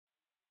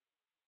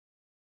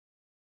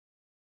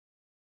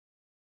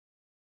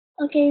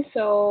Okay,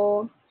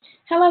 so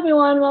hello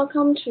everyone,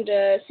 welcome to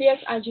the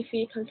CX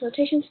IGV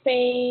consultation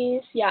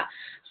space. Yeah,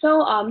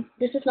 so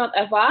this is not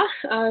Eva,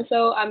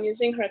 so I'm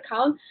using her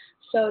account.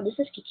 So this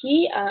is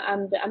Kiki.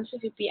 I'm the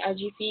MCVP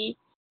IGV,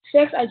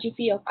 CX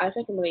IGV of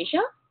ISEC in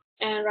Malaysia,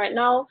 and right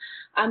now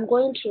I'm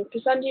going to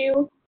present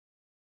you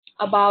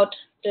about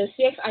the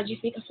CX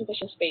IGV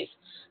consultation space.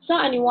 So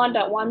anyone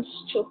that wants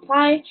to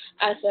apply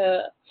as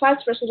a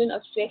vice president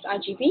of CX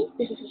IGV,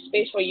 this is a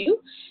space for you.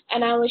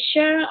 And I will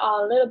share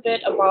a little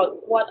bit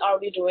about what are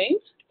we doing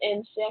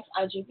in CX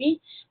IGV,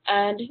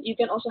 and you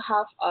can also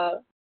have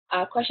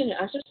a question and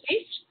answer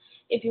space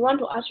if you want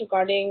to ask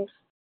regarding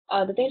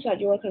the things that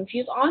you are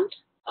confused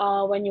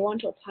on when you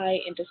want to apply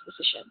in this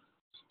position.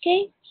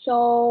 Okay,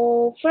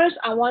 so first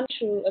I want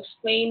to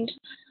explain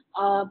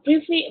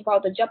briefly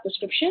about the job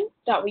description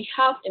that we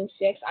have in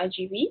CX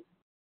IGV.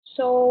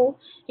 So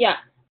yeah,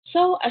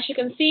 so as you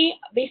can see,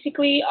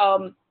 basically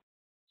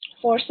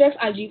for CX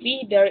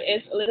IGV there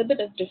is a little bit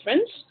of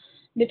difference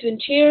between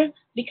tier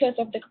because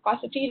of the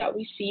capacity that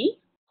we see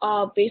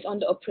based on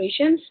the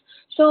operations.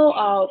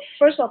 So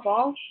first of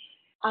all,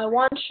 I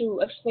want to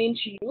explain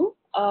to you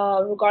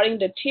regarding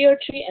the tier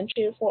 3 and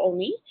tier 4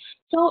 only.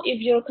 So if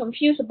you're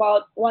confused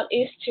about what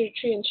is tier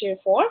 3 and tier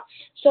 4,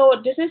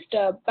 so this is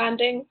the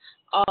banding,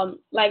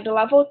 like the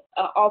level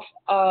of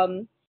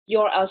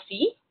your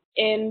LC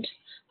in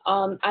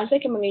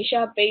ASEC in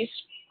Malaysia based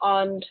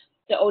on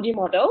the OD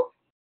model.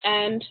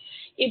 And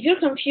if you're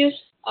confused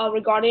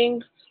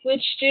regarding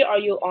which tier are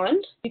you on,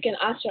 you can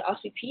ask your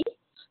LCP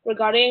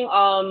regarding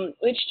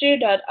which tier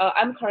that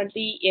I'm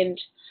currently in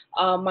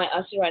my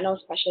LC right now,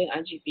 especially in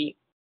IGV.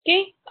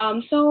 Okay,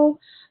 so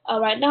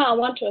right now I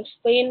want to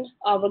explain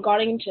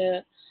regarding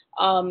to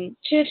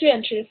tier 3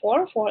 and tier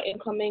 4 for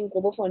incoming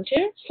global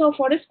frontier. So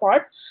for this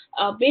part,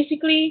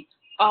 basically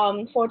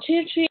for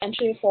tier 3 and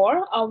tier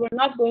 4, we're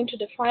not going to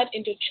divide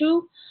into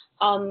two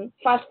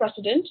vice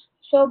president.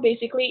 So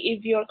basically,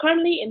 if you're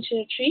currently in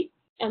tier 3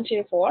 and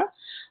tier 4,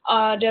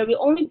 there will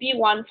only be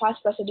one vice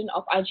president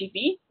of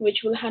IGV, which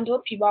will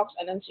handle PBOX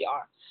and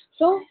NCR.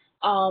 So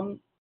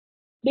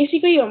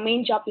basically, your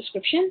main job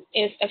description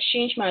is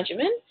exchange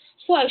management.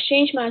 So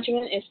exchange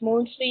management is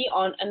mostly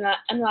on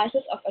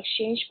analysis of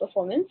exchange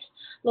performance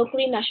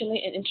locally,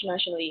 nationally, and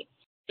internationally.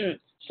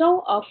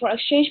 So for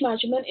exchange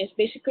management is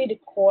basically the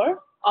core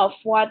of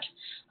what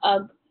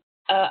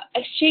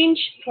exchange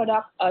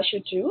product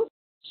should do.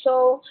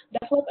 So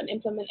develop and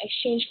implement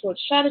exchange growth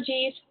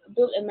strategies,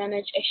 build and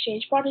manage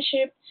exchange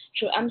partnership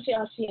through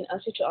MCLC and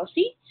LC to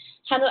LC,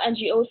 handle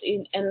NGOs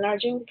in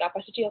enlarging the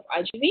capacity of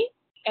IGV,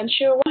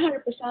 ensure 100%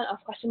 of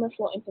customer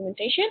flow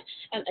implementation,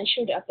 and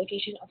ensure the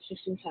application of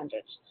 16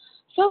 standards.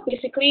 So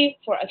basically,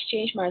 for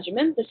exchange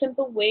management, the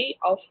simple way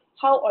of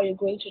how are you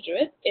going to do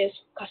it is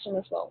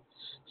customer flow.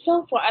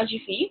 So for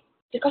IGV,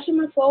 the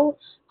customer flow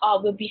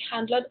will be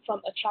handled from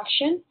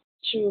attraction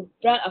to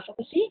brand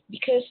advocacy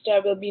because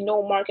there will be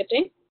no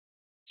marketing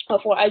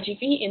for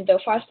IGV in the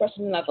vice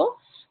president level.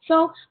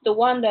 So the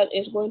one that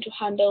is going to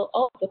handle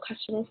all the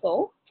customer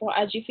flow for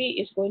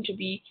IGV is going to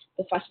be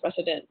the vice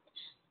president.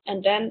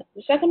 And then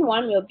the second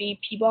one will be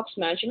PBOX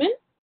management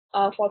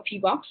for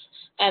PBOX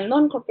and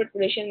non-corporate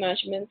relation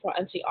management for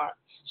NCR.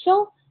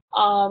 So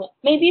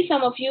maybe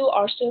some of you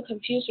are still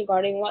confused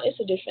regarding what is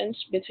the difference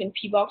between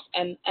PBOX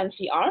and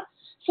NCR.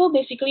 So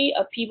basically,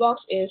 a PBOX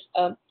is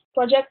a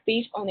project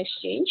based on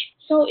exchange.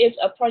 So it's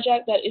a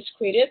project that is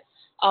created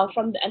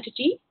from the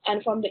entity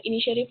and from the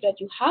initiative that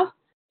you have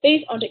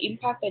based on the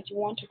impact that you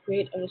want to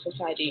create in the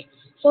society.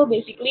 So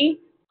basically,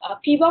 a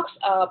PBOX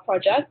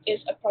project is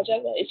a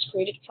project that is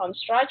created from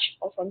scratch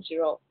or from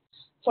zero.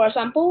 For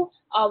example,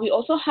 we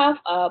also have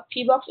a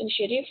PBOX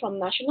initiative from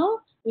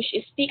national, which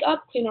is Speak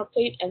Up, Clean Our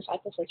Plate, and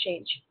Cycle for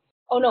Change.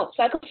 Oh no,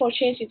 Cycle for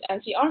Change is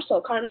NCR,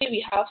 so currently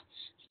we have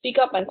Speak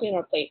Up and Clean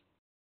Our Plate.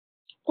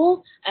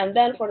 Cool. And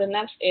then for the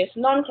next is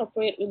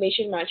non-corporate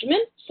relation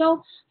management.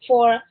 So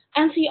for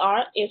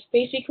NCR, it's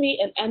basically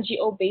an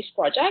NGO-based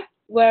project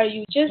where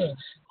you just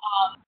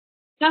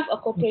have a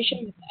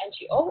cooperation with the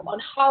NGO on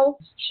how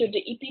should the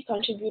EP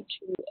contribute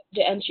to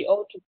the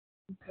NGO to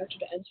compare to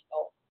the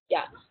NGO.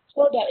 Yeah.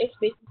 So that is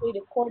basically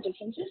the core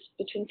differences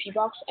between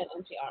PBOX and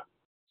NCR.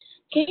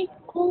 Okay,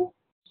 cool.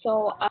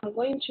 So I'm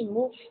going to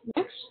move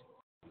next.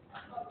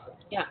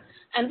 Yeah.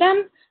 And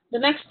then the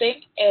next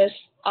thing is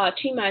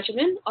team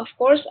management, of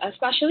course,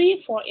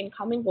 especially for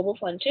incoming global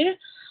frontier.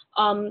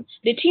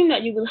 The team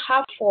that you will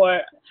have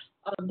for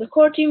the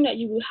core team that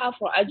you will have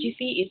for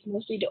IGV is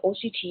mostly the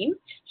OC team.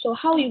 So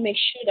how you make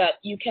sure that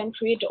you can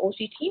create the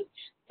OC team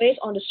based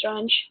on the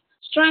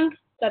strength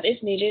that is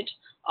needed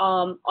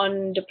on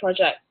the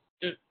project.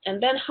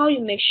 And then how you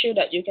make sure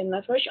that you can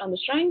leverage on the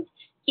strength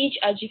each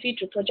IGV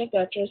to project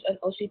directors and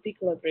OCP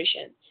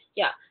collaboration.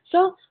 Yeah,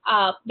 so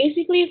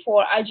basically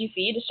for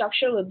IGV, the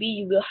structure will be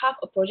you will have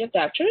a project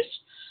directors,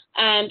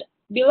 and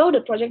below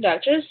the project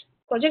directors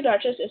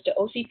is the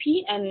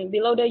OCP, and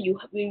below that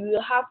we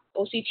will have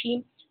OC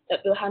team that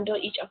will handle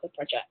each of the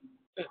project.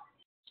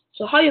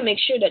 So how you make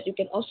sure that you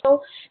can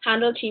also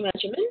handle team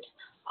management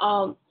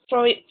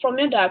from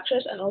your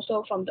directors and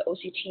also from the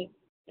OC team.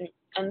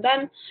 And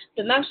then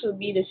the next will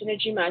be the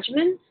synergy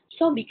management.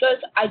 So because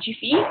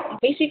IGV,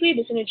 basically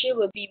the synergy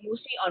will be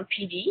mostly on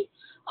PD,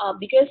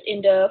 because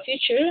in the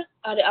future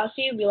the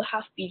LC will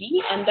have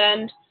PD and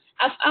then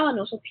FL and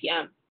also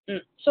PM.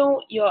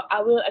 So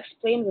I will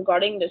explain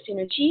regarding the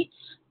synergy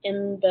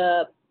in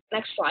the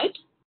next slide.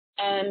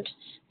 And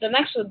the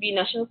next will be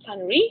national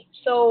plenary.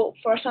 So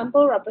for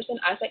example, represent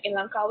Isaac in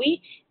Langkawi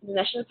in the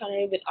national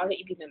plenary with other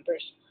EB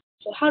members.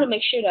 So how to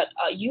make sure that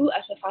you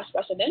as a vice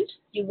president,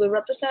 you will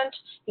represent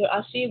your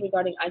RC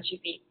regarding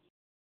IGV.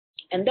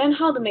 And then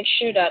how to make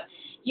sure that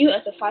you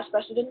as a vice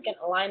president can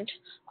align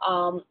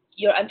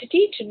your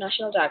entity to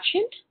national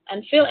direction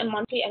and fill in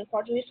monthly and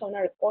quarterly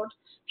SONA report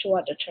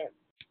throughout the term.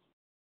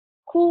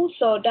 Cool,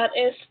 so that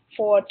is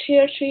for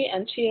Tier 3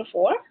 and Tier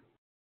 4.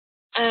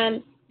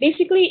 And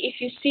basically,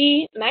 if you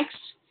see next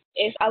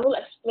is I will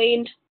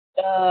explain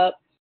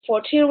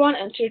for Tier 1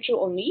 and Tier 2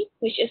 only,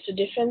 which is the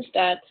difference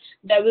that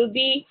there will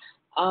be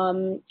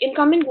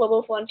incoming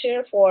global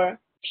volunteer for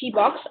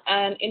P-Box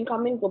and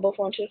incoming global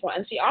volunteer for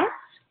NCR.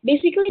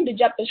 Basically, the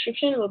job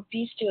description will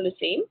be still the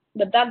same,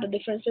 but that the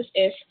differences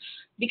is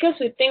because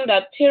we think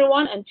that Tier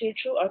 1 and Tier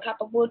 2 are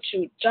capable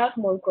to drive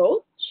more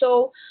growth,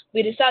 so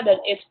we decided that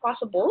it's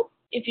possible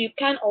if you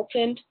can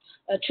open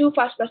 2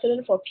 vice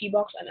president for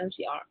P-Box and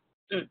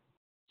NCR.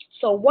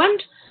 So one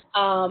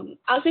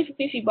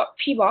LCPP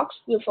P-Box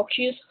will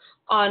focus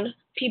on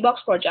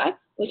P-Box project,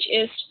 which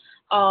is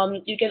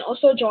you can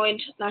also join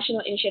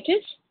national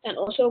initiatives and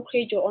also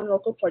create your own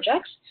local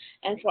projects.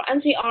 And for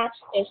NCR,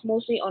 it's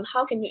mostly on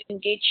how can you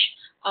engage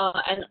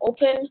and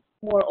open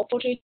more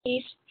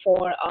opportunities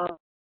for.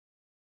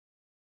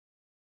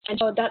 And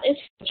so that is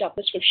the job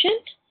description.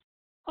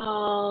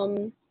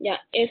 Yeah,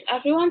 is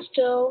everyone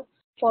still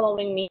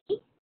following me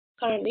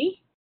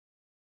currently?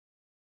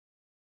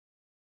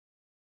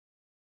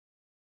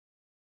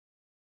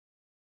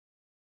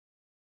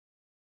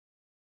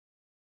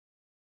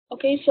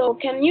 Okay, so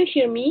can you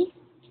hear me?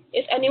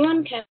 If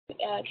anyone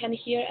can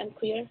hear and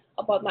clear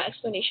about my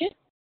explanation,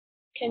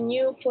 can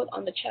you put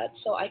on the chat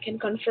so I can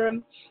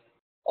confirm,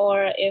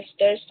 or if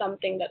there's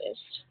something that is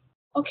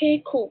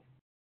okay, cool.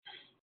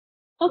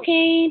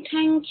 Okay,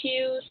 thank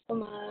you so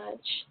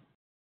much.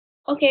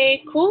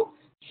 Okay, cool.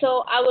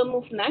 So I will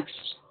move next.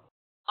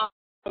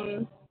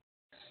 Um,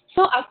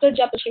 so after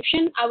job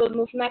description, I will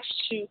move next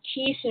to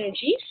key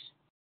synergies.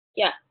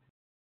 Yeah.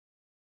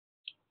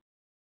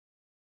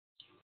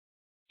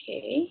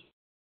 Okay.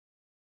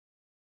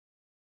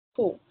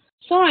 Cool.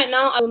 So right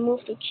now I will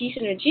move to key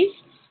synergies.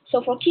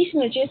 So for key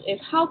synergies is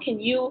how can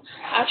you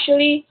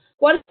actually,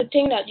 what is the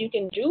thing that you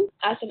can do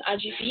as an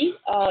IGV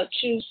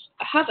to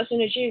have a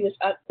synergy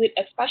with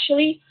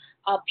especially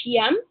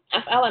PM,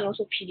 FL, and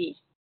also PD.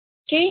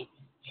 Okay.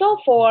 So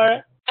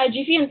for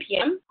IGV and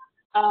PM,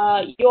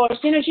 your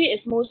synergy is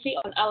mostly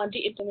on L&D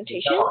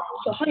implementation.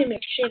 So how do you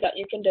make sure that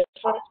you can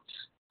deliver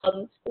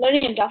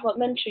learning and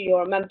development to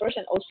your members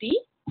and OC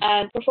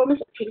and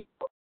performance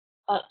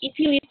EP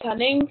lead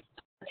planning,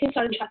 team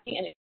starting tracking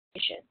and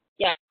information.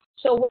 Yeah.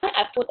 So why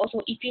I put also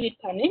EP lead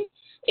planning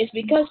is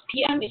because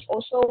PM is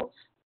also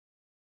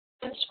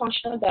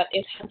functional that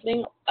is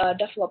handling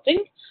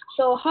developing.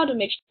 So how to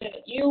make sure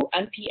that you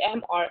and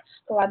PM are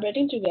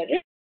collaborating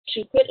together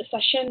to create a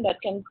session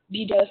that can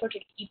be delivered to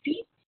the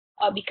EP.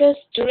 Because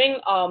during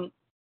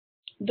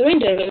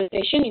the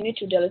realization, you need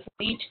to deliver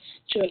lead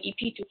to an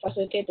EP to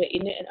facilitate the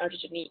inner and outer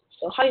journey.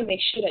 So how you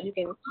make sure that you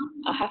can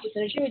have a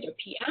synergy with your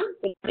PM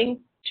regarding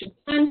to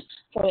plan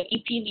for an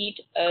EP lead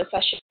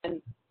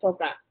session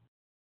program.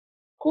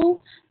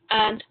 Cool.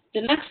 And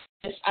the next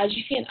is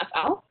IGV and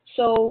FL.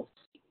 So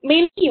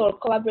mainly your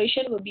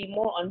collaboration will be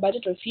more on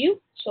budget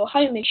review. So how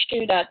you make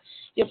sure that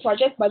your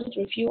project budget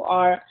review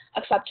are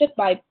accepted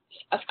by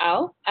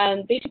FL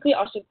and basically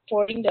are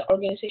supporting the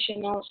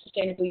organizational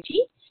sustainability.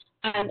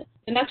 And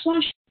the next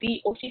one should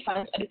be OC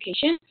finance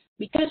education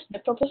because the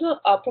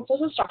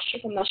proposal structure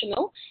from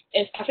national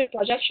is every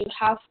project should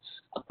have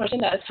a person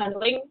that is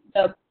handling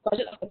the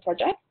budget of the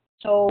project.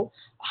 So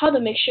how to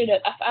make sure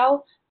that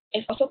FL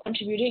is also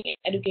contributing in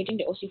educating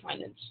the OC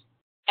finance.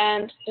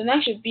 And the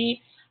next should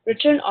be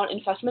return on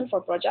investment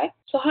for project.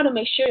 So how to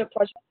make sure your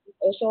project is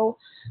also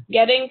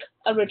getting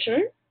a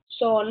return.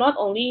 So not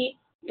only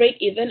break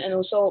even and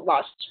also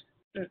lost.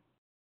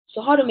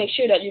 So how to make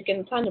sure that you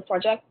can plan the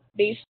project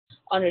based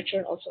on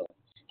return also.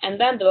 And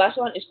then the last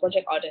one is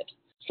project audit.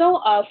 So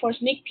for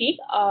sneak peek,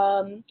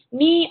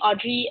 me,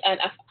 Audrey,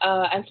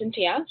 and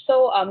Cynthia,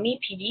 so me,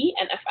 PD,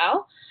 and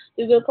FL,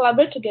 we will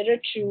collaborate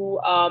together to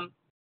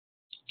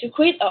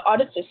create an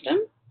audit system.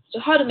 So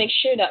how to make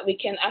sure that we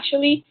can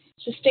actually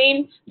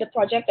sustain the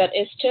project that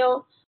is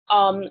still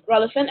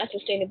relevant and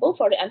sustainable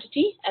for the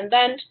entity, and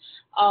then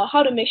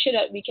how to make sure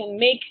that we can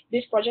make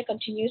this project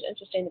continuous and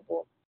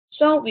sustainable.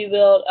 So we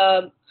will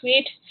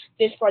create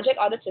this project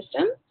audit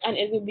system, and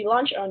it will be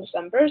launched around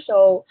December.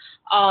 So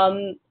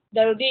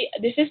there will be,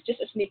 this is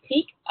just a sneak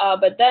peek,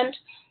 but then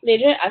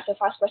later as a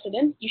vice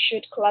president, you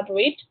should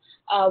collaborate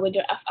with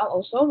your FL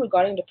also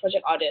regarding the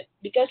project audit,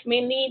 because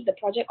mainly the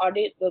project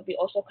audit will be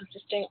also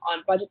consisting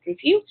on budget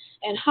review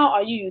and how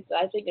are you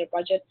utilizing your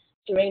budget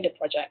during the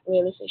project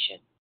realization.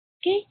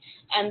 Okay,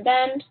 and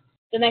then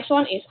the next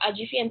one is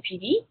IGV and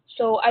PD.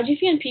 So IGV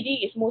and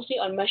PD is mostly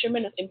on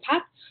measurement of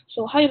impact.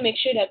 So how you make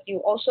sure that you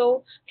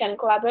also can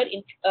collaborate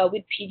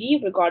with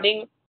PD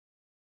regarding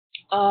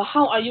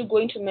how are you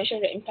going to measure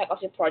the impact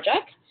of your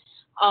project,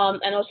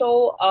 and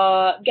also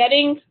um,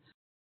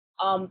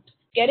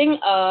 getting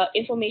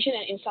information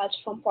and insights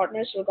from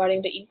partners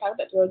regarding the impact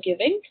that we're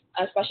giving,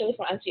 especially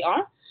for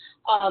NCR.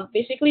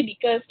 Basically,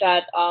 because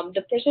that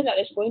the person that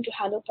is going to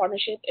handle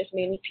partnership is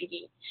mainly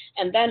PD,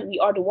 and then we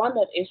are the one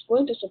that is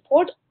going to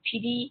support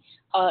PD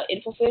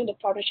in fulfilling the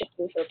partnership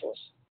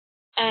deliverables.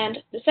 And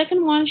the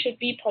second one should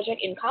be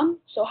project income.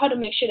 So how to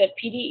make sure that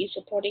PD is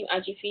supporting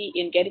IGV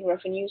in getting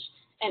revenues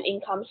and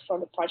incomes from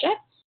the project.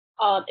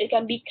 It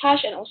can be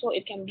cash and also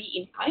it can be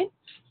in kind.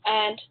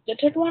 And the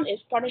third one is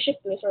partnership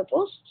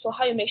deliverables. So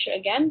how you make sure,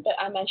 again, that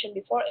I mentioned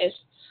before, is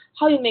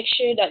how you make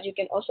sure that you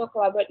can also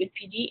collaborate with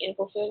PD in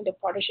fulfilling the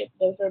partnership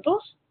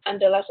deliverables.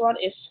 And the last one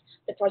is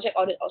the project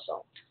audit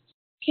also.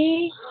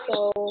 Okay,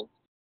 so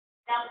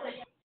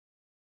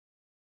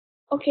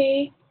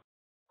okay,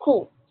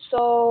 cool.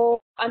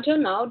 So until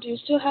now, do you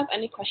still have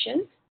any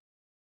questions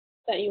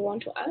that you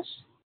want to ask?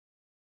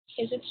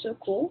 Is it so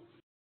cool?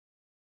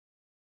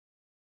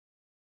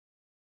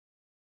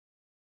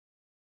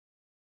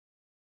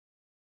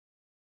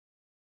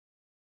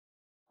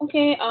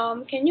 Okay,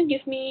 can you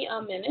give me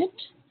a minute?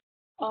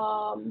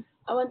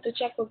 I want to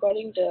check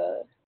regarding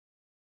the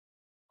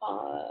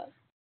uh,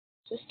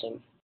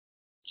 system.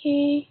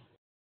 Okay.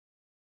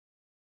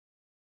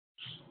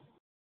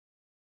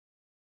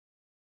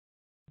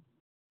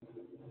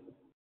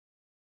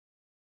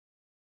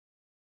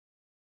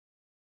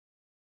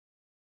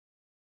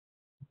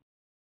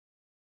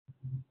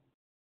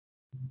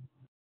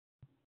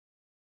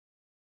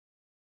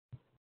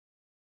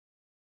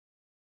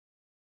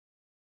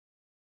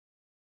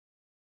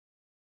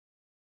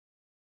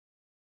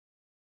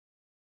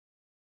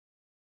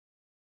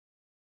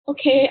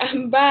 Okay,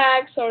 I'm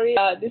back. Sorry,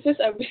 this is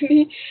a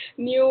really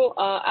new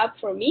app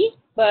for me,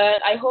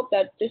 but I hope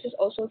that this is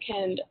also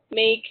can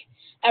make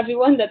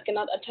everyone that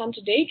cannot attend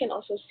today can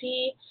also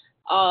see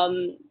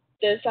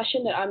the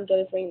session that I'm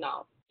delivering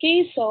now.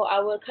 Okay, so I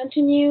will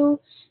continue,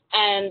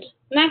 and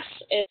next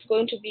is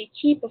going to be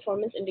key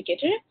performance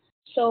indicator.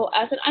 So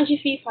as an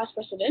IGV vice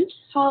president,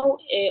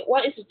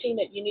 what is the thing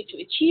that you need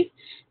to achieve,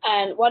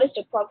 and what is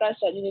the progress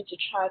that you need to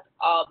track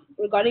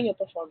regarding your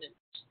performance?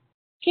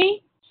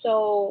 Okay,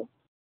 so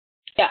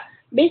yeah,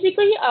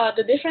 basically,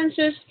 the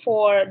differences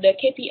for the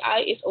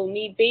KPI is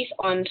only based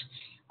on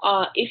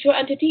if your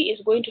entity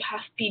is going to have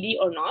PD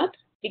or not,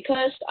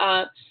 because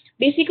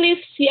basically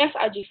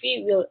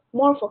CXIGV will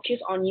more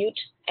focus on youth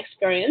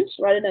experience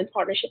rather than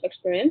partnership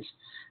experience.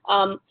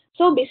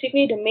 So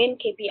basically, the main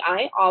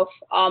KPI of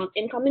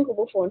incoming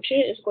global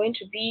frontier is going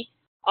to be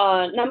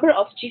number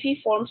of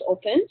GV forms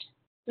opened,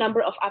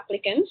 number of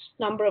applicants,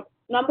 number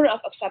of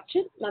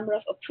accepted, number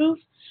of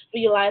approved,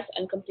 realized,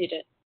 and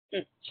completed.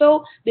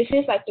 So this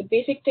is like the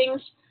basic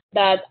things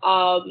that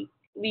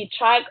we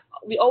track.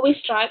 We always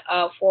track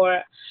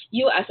for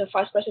you as a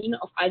vice president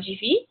of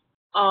IGV.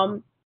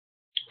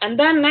 And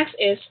then next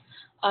is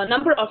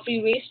number of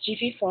re-raised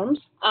GV forms.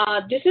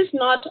 This is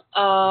not.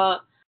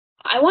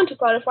 I want to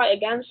clarify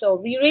again. So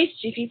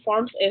re-raised GV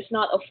forms is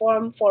not a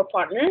form for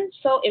partner.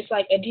 So it's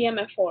like a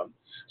DMF form.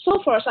 So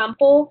for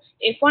example,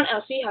 if one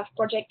LC have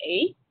project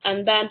A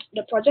and then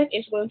the project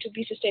is going to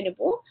be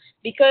sustainable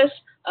because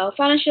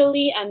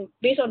financially and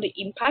based on the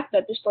impact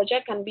that this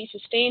project can be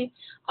sustained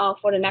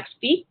for the next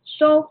peak.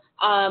 So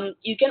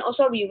you can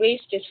also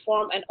re-raise this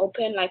form and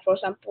open, like for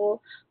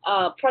example,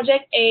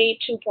 project A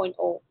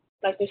 2.0,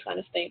 like this kind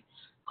of thing.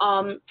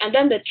 And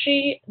then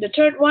the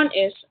third one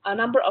is a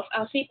number of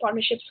LC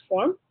partnerships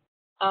form,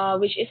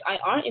 which is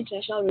IR,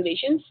 international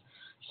relations.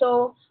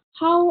 So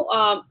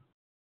how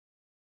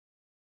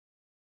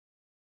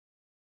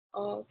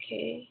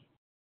okay.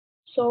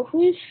 So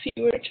who is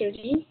viewer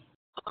 30?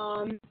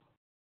 Um,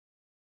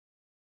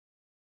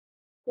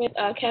 wait,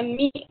 can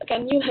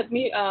you let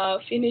me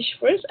finish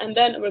first, and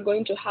then we're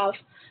going to have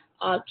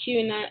a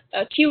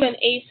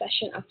Q&A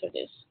session after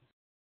this.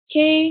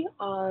 Okay,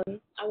 I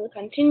will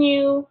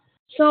continue.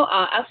 So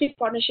LC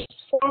partnerships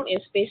form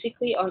is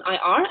basically on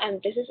IR, and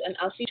this is an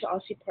LC to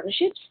LC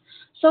partnerships.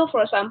 So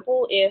for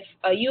example, if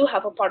you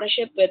have a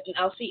partnership with an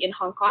LC in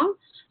Hong Kong,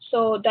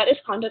 so that is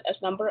counted as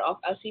number of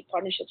LC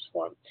partnerships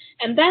form.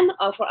 And then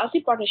for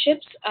LC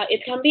partnerships,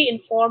 it can be in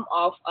form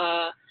of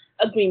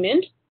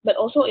agreement, but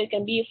also it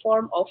can be a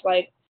form of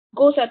like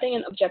goal setting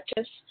and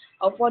objectives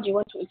of what you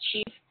want to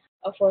achieve,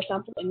 for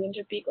example, in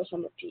winter peak or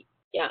summer peak.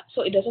 Yeah,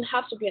 so it doesn't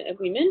have to be an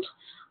agreement.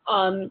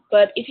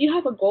 But if you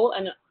have a goal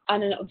and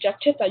an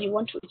objective that you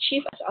want to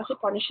achieve as LC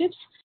partnerships,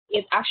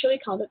 it's actually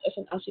counted as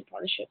an LC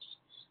partnerships.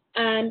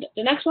 And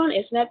the next one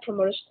is Net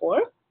Promoter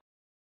Score.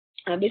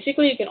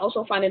 Basically, you can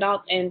also find it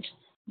out in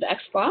the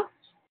XPA.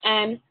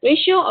 And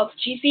ratio of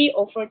GV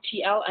over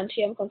TL and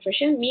TM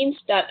conversion means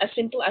that as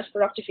simple as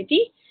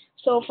productivity.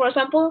 So for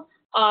example,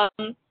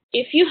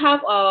 if you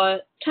have a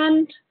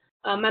 10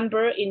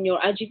 member in your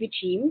IGV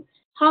team,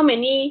 how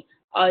many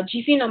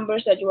GV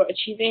numbers that you are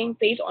achieving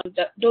based on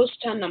those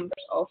 10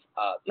 numbers of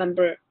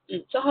member.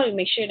 So how do you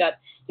make sure that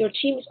your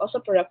team is also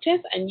productive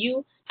and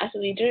you as a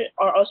leader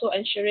are also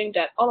ensuring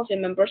that all of your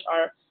members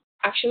are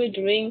actually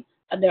doing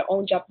their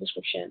own job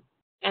description.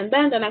 And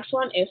then the next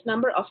one is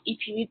number of EP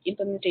lead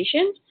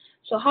implementation.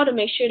 So how to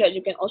make sure that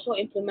you can also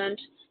implement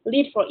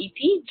lead for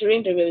EP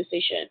during the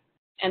realization.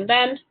 And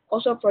then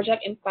also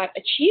project impact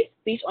achieved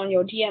based on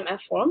your DMF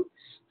form.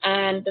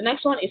 And the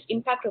next one is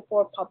impact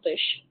report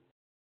published.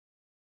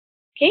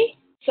 Okay,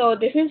 so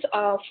this is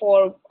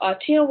for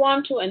tier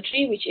 1, 2, and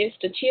 3, which is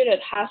the tier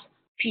that has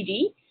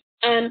PD.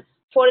 And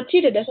for the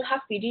tier that doesn't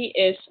have PD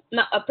is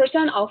a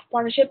percent of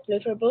partnership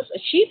deliverables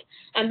achieved,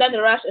 and then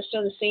the rest is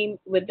still the same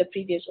with the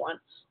previous one.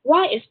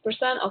 Why is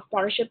percent of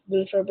partnership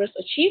deliverables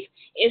achieved?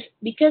 Is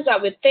because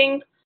that we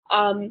think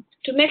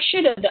to make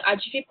sure that the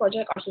IGV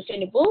project are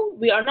sustainable,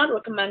 we are not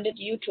recommended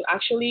you to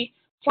actually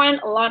find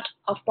a lot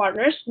of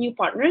partners, new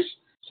partners.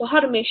 So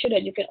how to make sure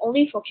that you can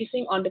only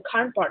focusing on the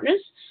current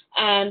partners,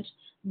 and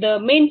the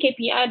main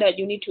KPI that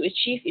you need to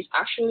achieve is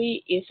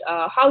actually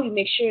how you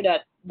make sure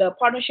that the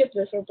partnership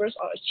deliverables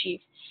are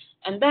achieved.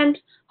 And then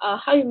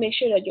how you make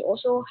sure that you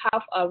also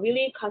have a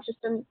really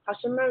consistent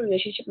customer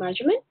relationship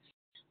management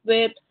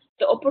with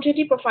the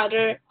opportunity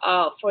provider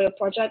for your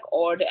project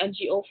or the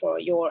NGO for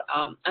your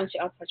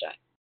NCR project.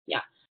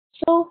 Yeah.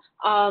 So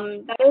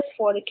that is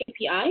for the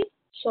KPI.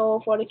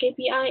 So for the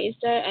KPI, is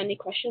there any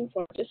question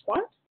for this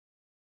part?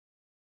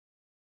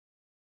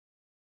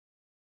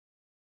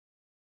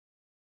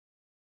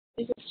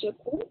 This is still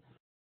cool.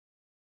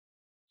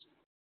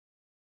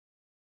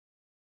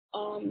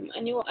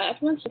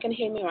 Everyone can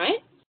hear me, right?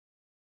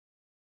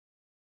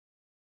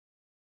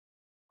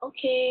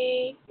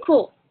 Okay,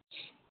 cool.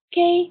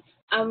 Okay,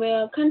 I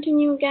will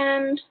continue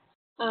again.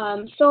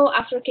 So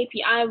after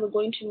KPI, we're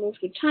going to move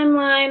to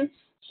timeline.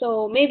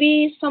 So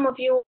maybe some of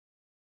you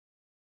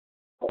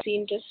have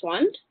seen this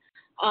one.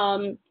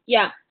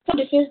 Yeah, so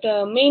this is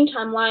the main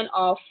timeline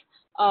of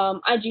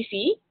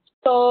IGV.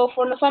 So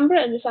for November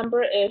and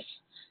December is,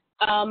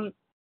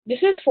 this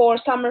is for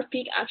summer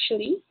peak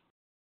actually.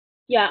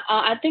 Yeah,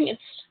 I think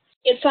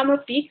it's summer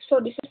peak, so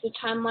this is the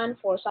timeline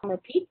for summer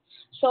peak.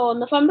 So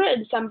November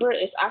and December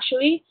is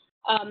actually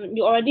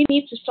you already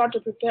need to start to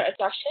prepare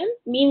attraction.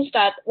 Means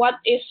that what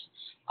is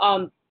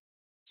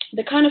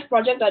the kind of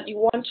project that you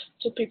want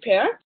to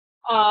prepare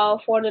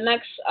for the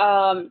next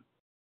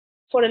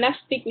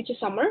peak, which is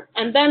summer,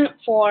 and then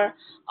for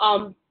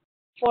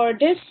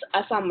this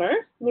summer,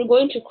 we're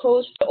going to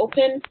close the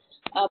open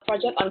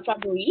project on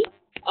February.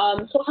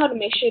 So how to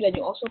make sure that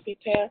you also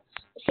prepare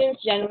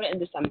since January and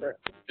December.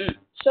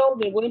 So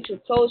we're going to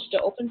close the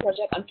open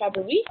project on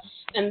February,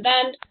 and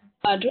then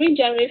during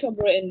January,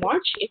 February, and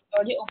March, if you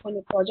already opened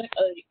the project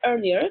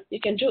earlier, you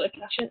can do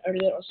attraction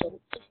earlier also.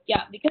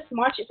 Yeah, because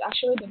March is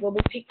actually the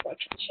global peak for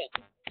attraction.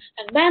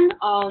 And then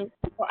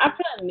for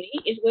April and May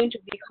is going to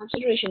be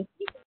consideration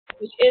peak,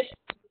 which is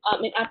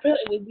in April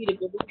it will be the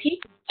global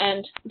peak,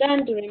 and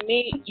then during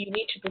May you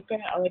need to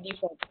prepare already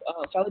for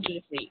value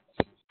delivery.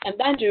 And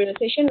then the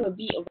realization will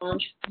be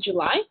around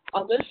July,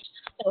 August,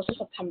 and also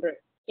September.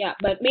 Yeah,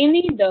 but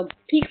mainly the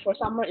peak for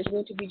summer is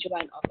going to be July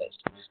and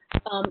August.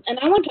 And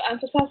I want to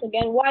emphasize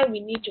again why we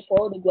need to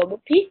follow the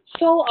global peak.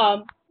 So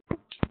our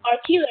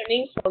key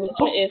learnings for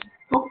winter is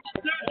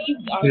currently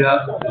we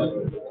are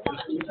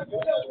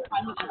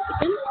finding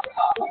applicants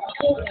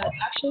that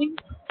actually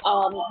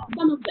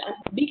some of the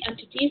big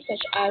entities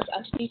such as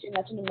entities in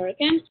Latin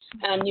America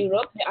and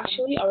Europe, they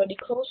actually already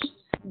closed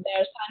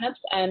their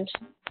signups and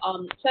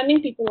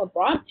sending people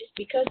abroad is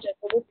because the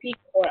global peak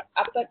or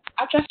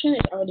attraction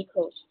is already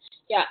closed.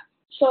 Yeah.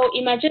 So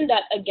imagine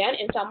that again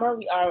in summer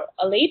we are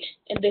late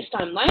in this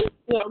timeline.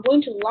 We are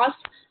going to lose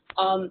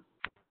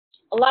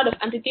a lot of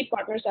entity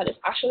partners that is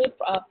actually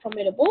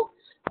formidable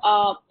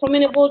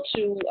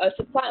to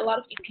supply a lot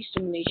of EPs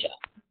to Malaysia.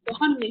 So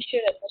how to make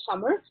sure that for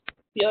summer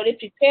we already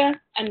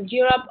prepare and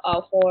gear up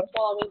for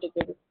following the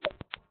global peak.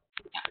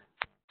 Yeah.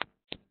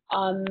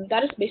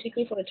 That is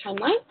basically for the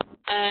timeline.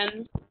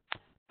 And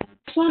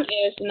this one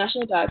is the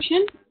national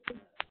direction.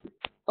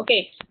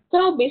 Okay,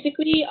 so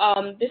basically,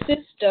 this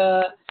is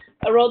the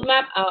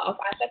roadmap of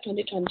ISAC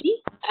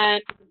 2020,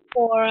 and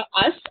for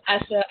us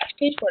as a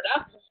exchange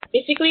product,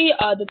 basically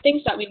the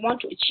things that we want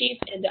to achieve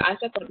in the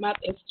ISAC roadmap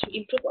is to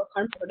improve our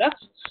current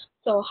products.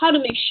 So how to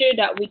make sure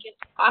that we can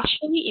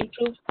actually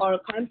improve our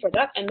current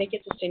product and make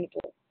it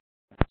sustainable.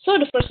 So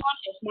the first one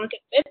is market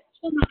fit.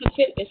 So market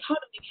fit is how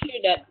to make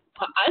sure that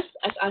us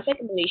as ISAC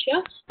in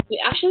Malaysia,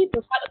 we actually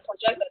provide a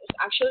project that is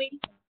actually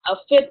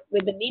fit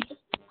with the needs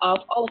of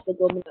all of the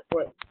global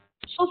network.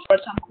 So for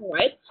example,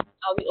 right,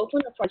 we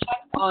open a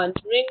project on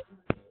during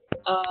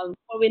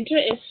for winter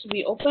is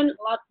we open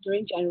a lot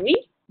during January,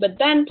 but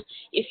then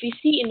if we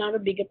see another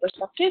bigger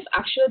perspective,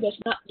 actually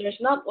there's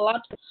not a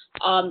lot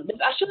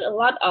there's actually a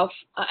lot of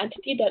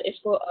entity that is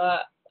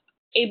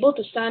able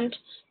to send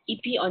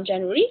EP on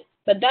January,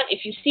 but then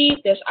if you see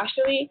there's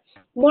actually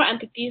more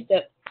entities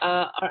that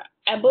are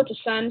able to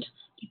send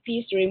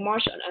EPs during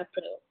March and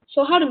April.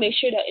 So how to make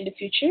sure that in the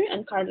future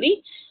and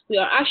currently we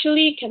are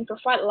actually can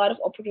provide a lot of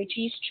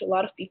opportunities to a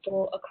lot of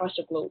people across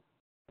the globe.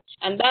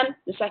 And then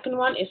the second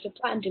one is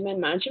supply and demand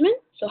management.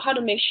 So how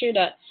to make sure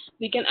that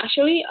we can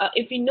actually,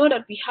 if we know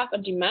that we have a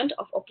demand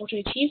of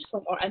opportunities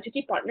from our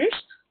entity partners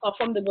or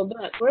from the global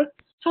network,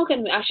 how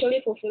can we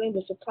actually fulfilling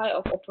the supply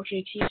of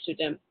opportunities to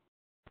them?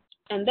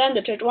 And then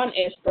the third one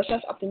is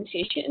process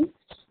optimization.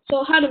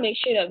 So how to make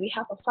sure that we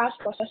have a fast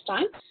process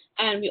time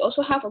and we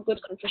also have a good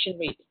conversion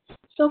rate.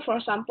 So for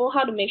example,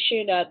 how to make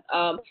sure that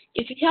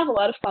if we have a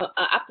lot of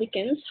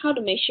applicants, how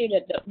to make sure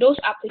that those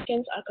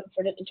applicants are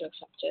converted into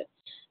accepted.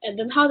 And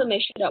then how to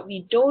make sure that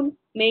we don't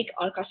make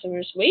our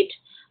customers wait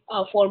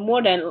for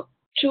more than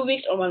 2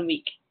 weeks or 1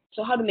 week.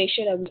 So how to make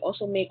sure that we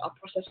also make our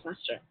process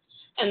faster.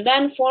 And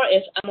then four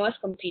is MOS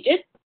completed.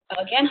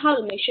 Again, how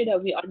to make sure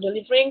that we are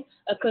delivering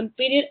a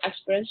completed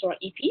experience or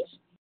EPs.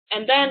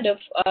 And then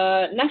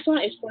the next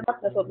one is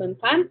product development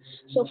plan.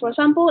 So for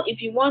example,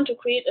 if you want to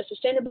create a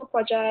sustainable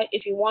project,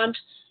 if you want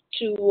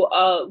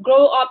to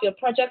grow up your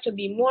project to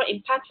be more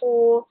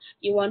impactful,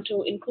 you want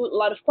to include a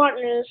lot of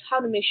partners, how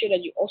to make sure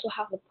that you also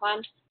have a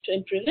plan to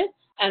improve it,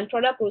 and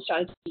product growth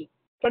strategy.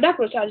 Product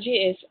growth strategy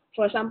is,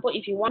 for example,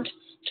 if you want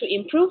to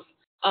improve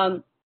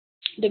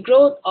the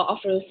growth or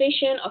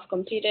authorization of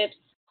completed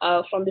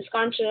from this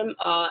current term,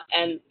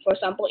 and for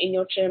example, in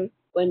your term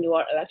when you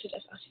are elected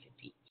as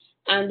RCVP.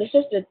 And this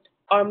is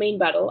our main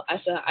battle as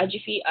a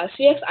IGV,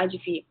 CX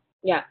IGV.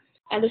 Yeah,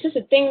 and this is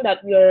the thing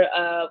that we're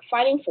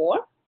fighting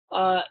for.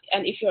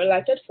 And if you're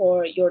elected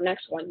for your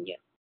next 1 year.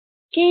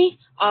 Okay,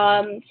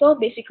 so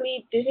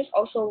basically this is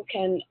also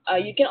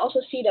you can also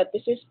see that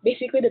this is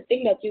basically the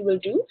thing that you will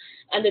do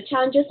and the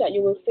challenges that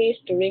you will face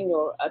during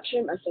your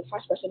term as the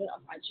vice president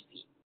of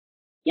IGV.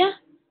 Yeah,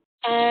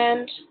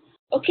 and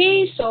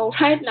okay, so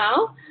right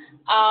now,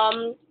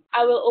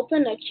 I will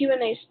open a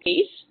Q&A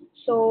space.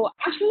 So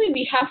actually,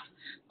 we have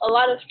a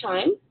lot of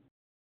time.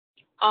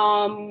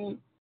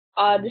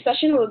 The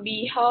session will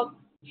be held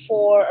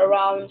for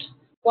around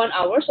 1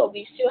 hour, so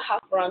we still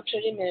have around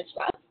 30 minutes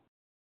left.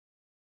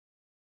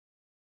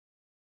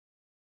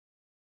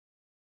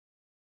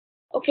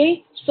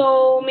 Okay,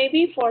 so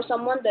maybe for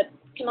someone that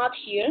cannot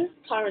hear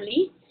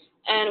currently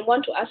and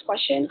want to ask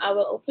question, I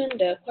will open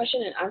the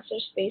question and answer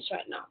space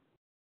right now.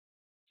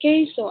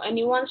 Okay, so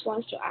anyone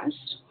wants to ask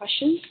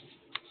questions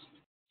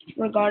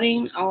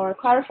regarding or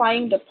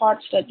clarifying the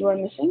parts that you are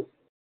missing?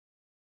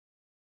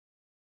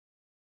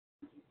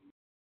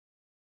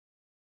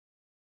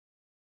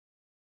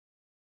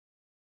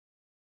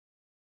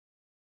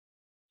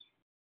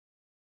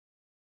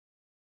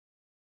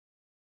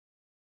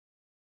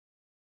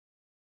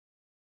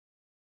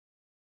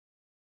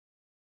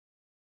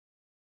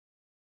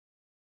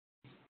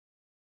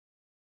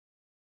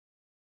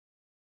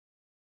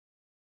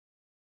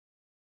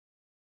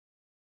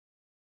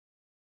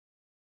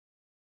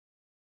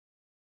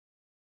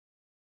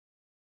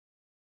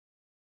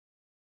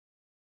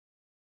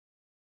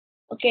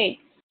 Okay,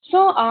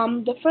 so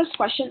the first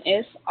question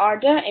is, are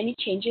there any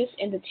changes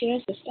in the tiering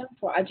system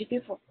for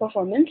IGP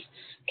performance?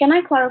 Can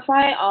I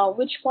clarify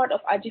which part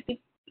of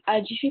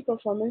IGP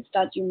performance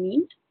that you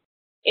mean?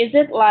 Is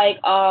it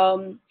like,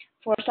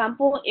 for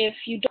example, if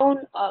you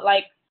don't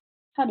like,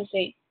 how to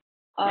say,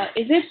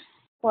 is it,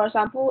 for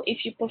example,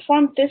 if you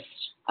perform this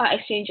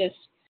exchanges?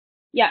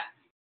 Yeah.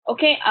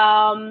 Okay.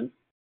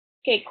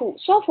 Okay, cool.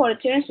 So for the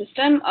tiering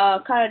system,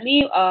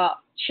 currently,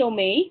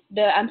 Xiaomei,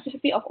 the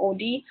MCVP of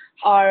OD,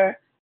 are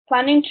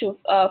planning to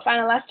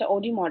finalize the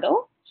OD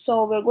model.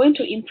 So we're going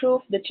to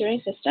improve the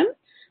tiering system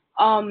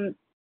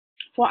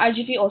for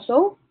IGV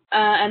also,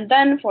 and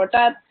then for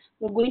that,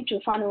 we're going to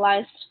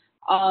finalize.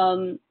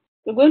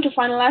 We're going to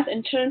finalize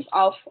in terms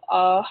of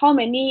how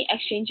many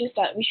exchanges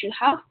that we should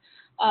have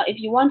if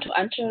you want to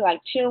enter like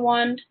tier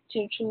 1,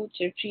 tier 2,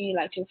 tier 3,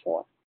 like tier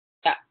 4.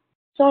 Yeah.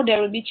 So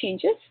there will be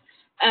changes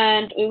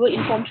and we will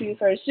inform to you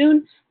very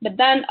soon. But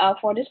then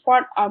for this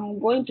part, I'm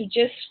going to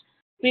just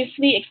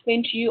briefly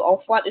explain to you of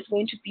what is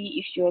going to be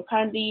if you're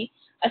currently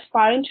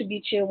aspiring to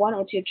be tier 1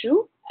 or tier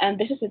 2. And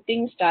this is the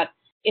things that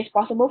is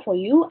possible for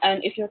you.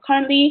 And if you're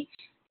currently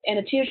in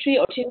a tier 3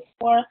 or tier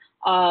 4,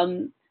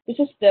 this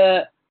is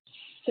the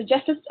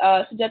suggested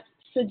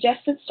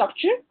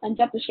structure and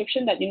job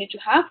description that you need to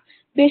have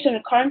based on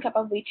your current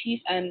capabilities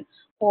and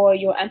for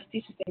your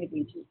entity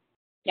sustainability.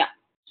 Yeah.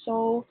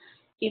 So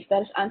if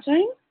that is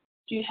answering,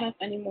 do you have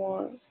any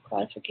more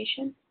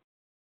clarification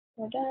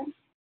for that?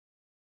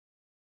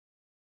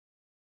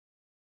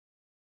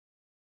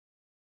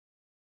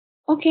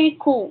 Okay,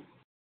 cool.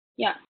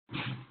 Yeah. Is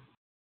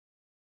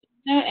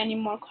there any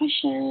more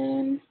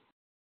question?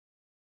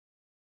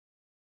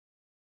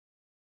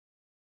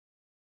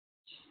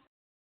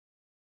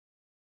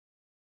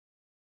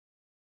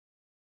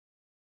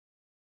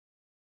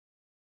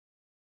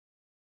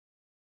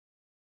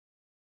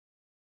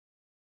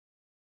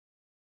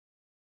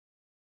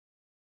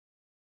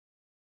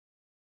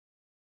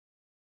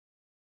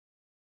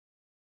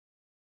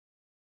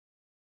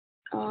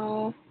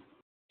 Uh,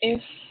 if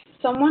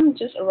someone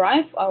just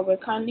arrived, we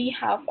currently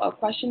have a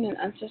question and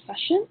answer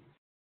session.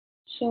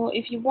 So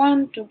if you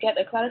want to get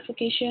a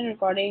clarification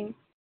regarding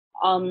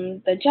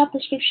the job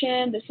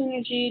description, the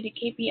synergy, the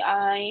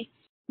KPI,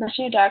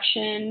 national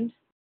direction,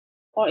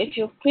 or if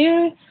you're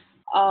clear,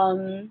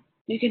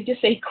 you can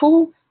just say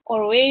cool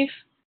or wave.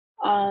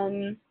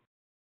 Um,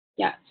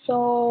 yeah,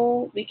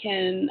 so we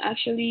can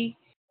actually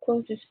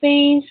close this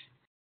space.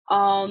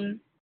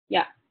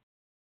 Yeah,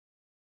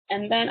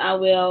 and then I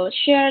will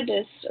share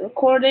this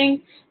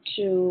recording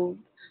to,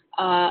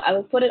 I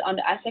will put it on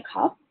the ISEC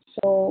Hub.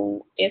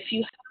 So if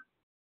you have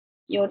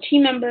your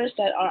team members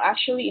that are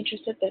actually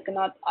interested that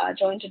cannot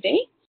join today,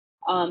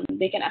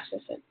 they can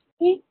access it.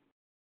 Okay.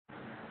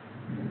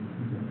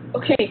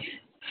 Okay,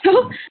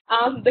 so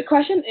the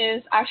question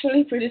is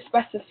actually pretty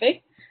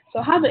specific.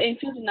 So how to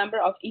increase the number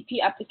of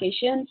EP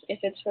applications if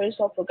it's very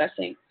slow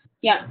progressing?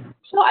 Yeah,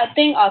 so I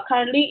think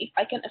currently if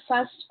I can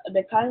assess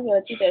the current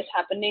reality that is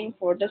happening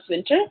for this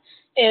winter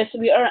is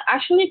we are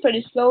actually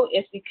pretty slow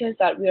is because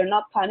that we are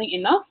not planning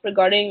enough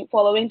regarding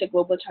following the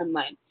global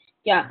timeline.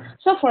 Yeah,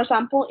 so for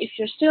example, if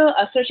you're still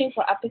searching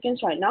for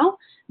applicants right now,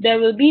 there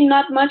will be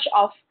not much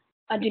of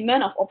a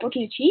demand of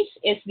opportunities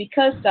is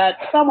because that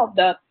some of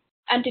the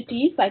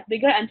entities, like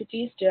bigger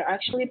entities, they're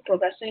actually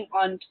progressing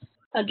on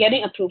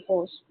getting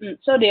approvals.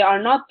 So they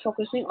are not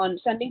focusing on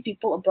sending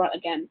people abroad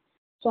again.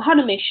 So how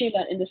to make sure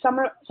that in the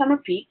summer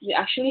peak we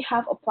actually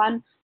have a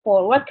plan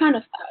for what kind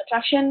of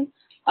attraction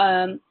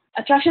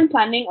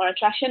planning or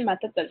attraction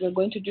method that we're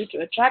going to do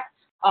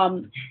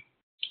um,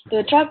 to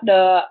attract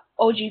the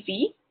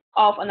OGV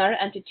of another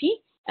entity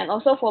and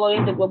also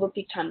following the global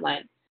peak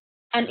timeline.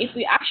 And if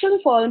we actually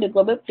follow the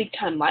global peak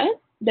timeline,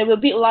 there will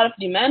be a lot of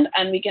demand,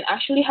 and we can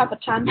actually have a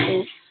time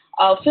to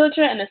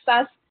filter and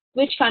assess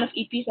which kind of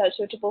EPs are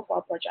suitable for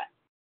our project.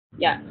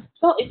 Yeah.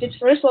 So if it's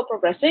very slow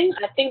progressing,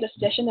 I think the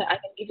suggestion that I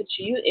can give it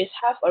to you is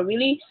have a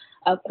really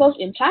close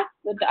intact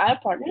with the other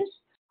partners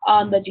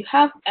that you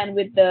have and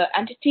with the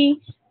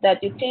entity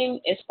that you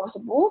think is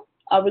possible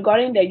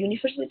regarding the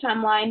university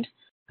timeline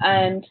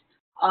and,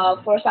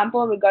 for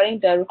example, regarding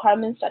the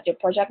requirements that your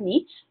project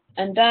needs.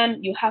 And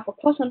then you have a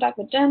close contact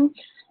with them.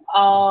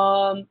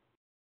 Um,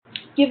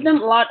 Give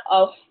them a lot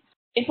of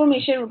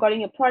information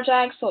regarding your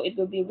project so it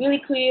will be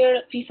really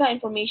clear, visa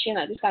information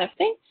and this kind of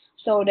thing.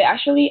 So they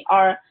actually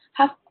are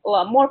have a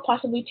lot more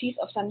possibilities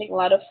of sending a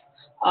lot of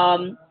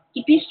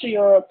EPs to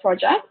your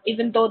project,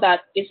 even though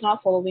that it's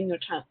not following your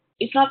time.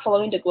 It's not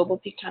following the global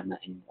peak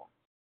timeline anymore.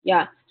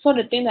 Yeah. So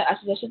the thing that I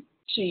suggested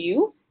to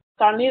you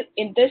currently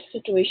in this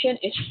situation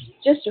is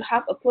just to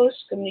have a close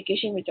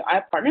communication with your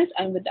other partners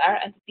and with the other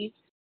entities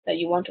that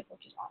you want to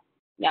focus on.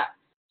 Yeah.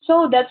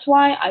 So that's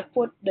why I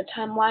put the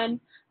timeline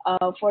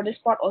for this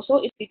part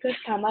also is because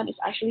timeline is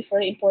actually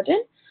very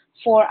important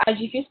for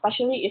IGV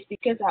especially is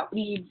because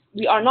we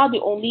are not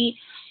the only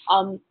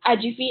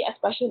IGV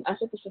especially in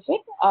Asia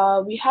Pacific.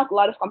 We have a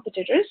lot of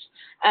competitors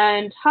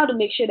and how to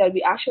make sure that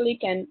we actually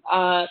can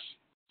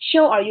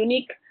show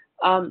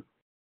um,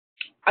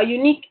 our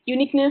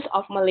uniqueness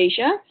of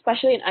Malaysia,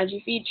 especially in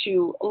IGV,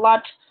 to a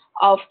lot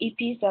of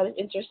EPs that is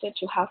interested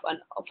to have a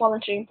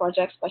volunteering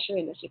project, especially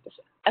in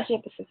Asia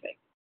Pacific.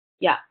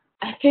 Yeah,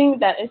 I think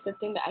that is the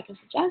thing that I can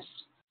suggest.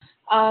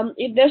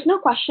 If there's no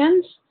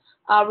questions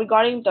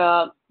regarding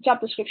the job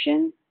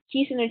description,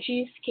 key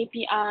synergies,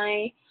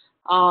 KPI,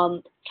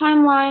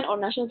 timeline, or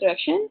national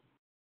direction,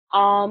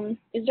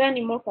 is there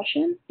any more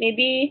question?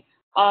 Maybe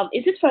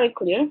is it very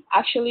clear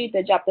actually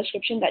the job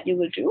description that you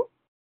will do,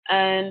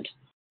 and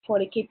for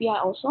the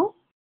KPI also?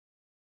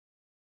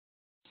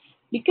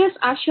 Because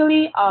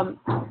actually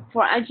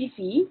for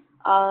IGV,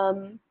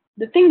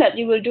 the thing that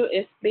you will do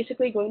is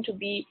basically going to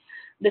be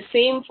the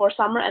same for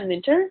summer and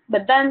winter,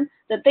 but then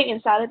the thing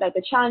inside it, like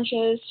the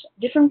challenges,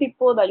 different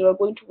people that you are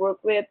going to work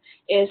with,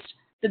 is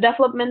the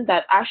development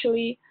that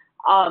actually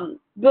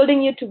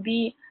building you to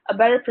be a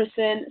better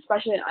person,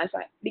 especially in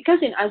eyesight. Because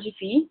in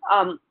IGV,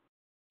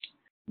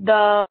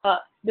 the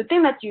the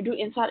thing that you do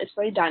inside is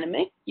very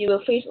dynamic. You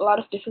will face a lot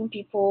of different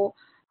people.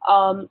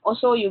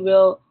 Also, you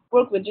will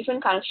work with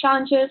different kind of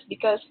challenges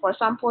because, for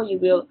example, you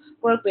will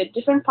work with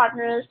different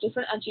partners,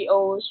 different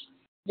NGOs,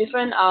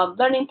 different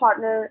learning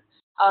partner,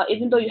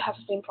 even though you have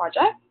the same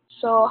project.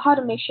 So how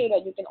to make sure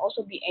that you can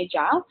also be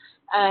agile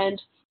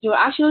and you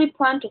actually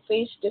plan to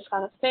face this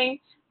kind of thing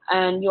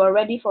and you are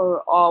ready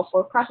for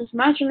crisis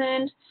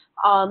management.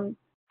 Um,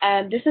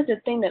 and this is the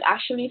thing that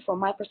actually, from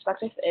my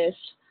perspective, is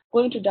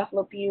going to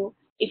develop you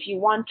if you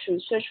want to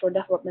search for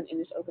development in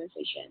this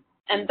organization.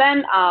 And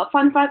then,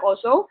 fun fact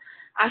also,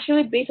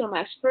 actually based on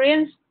my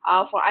experience,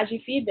 for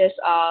IGV,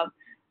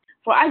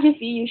 for IGV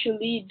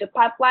usually the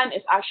pipeline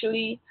is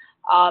actually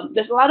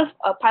there's a lot of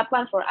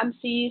pipeline for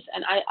MCs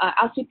and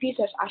LCPs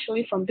that's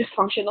actually from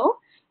dysfunctional.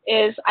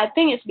 Is I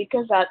think it's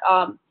because that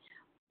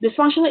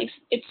dysfunctional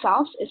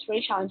itself is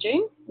very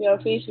challenging. We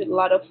are faced with a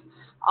lot of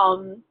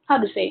how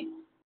to say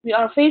we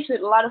are faced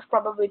with a lot of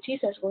probabilities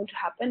that's going to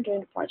happen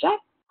during the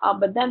project.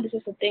 But then this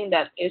is the thing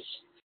that is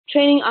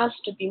training us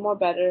to be more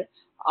better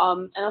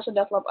and also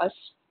develop us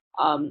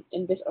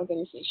in this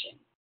organization.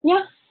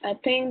 Yeah, I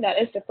think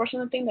that is the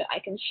personal thing that I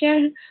can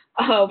share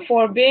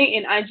for being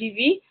in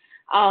IGV.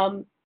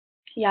 Um,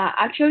 Yeah,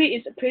 actually,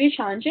 it's pretty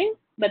challenging.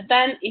 But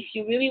then, if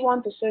you really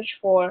want to search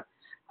for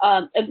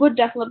a good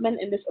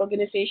development in this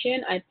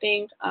organization, I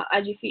think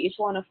IGV is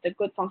one of the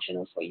good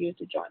functionals for you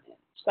to join in,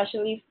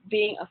 especially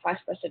being a vice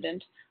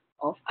president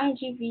of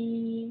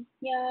IGV.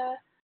 Yeah,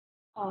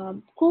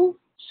 cool.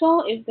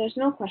 So, if there's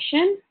no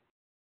question,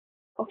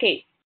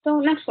 okay. So,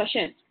 next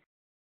question.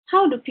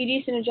 How do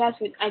PD synergize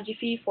with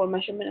IGV for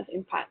measurement of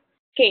impact?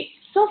 Okay,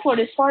 so for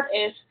this part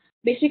is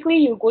basically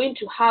you're going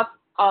to have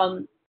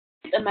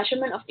a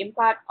measurement of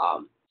impact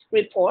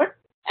report,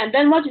 and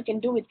then what you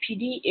can do with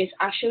PD is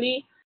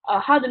actually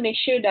how to make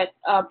sure that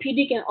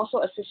PD can also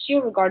assist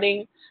you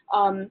regarding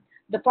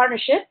the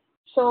partnership.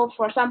 So,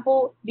 for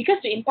example, because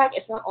the impact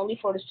is not only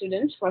for the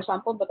students, for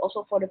example, but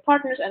also for the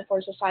partners and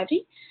for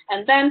society,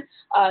 and then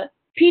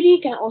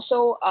PD can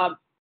also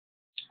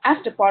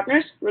ask the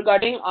partners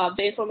regarding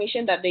the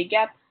information that they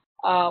get,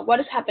 what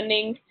is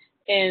happening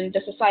in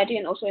the society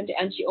and also in the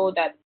NGO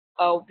that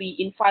we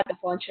invite the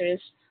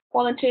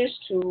volunteers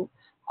to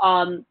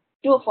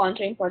do a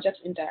volunteering project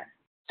in there.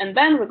 And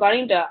then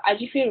regarding the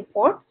IGV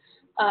report,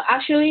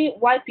 actually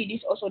why PD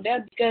is also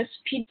there because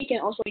PD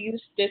can also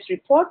use this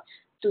report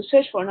to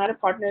search for another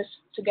partners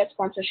to get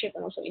sponsorship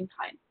and also in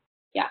time.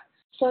 Yeah.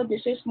 So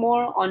this is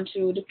more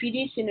onto the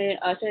PD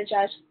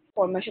synergize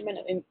for measurement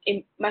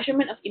of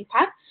measurement of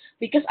impact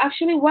because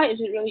actually why is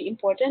it really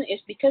important is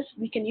because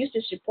we can use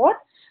this report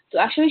to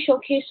actually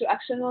showcase to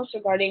externals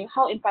regarding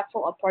how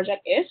impactful a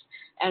project is,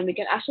 and we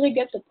can actually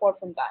get support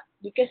from that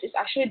because it's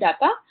actually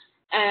data,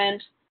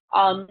 and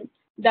um,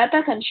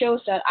 data can show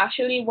that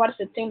actually what is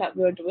the thing that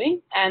we're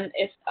doing, and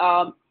it's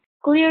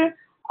clear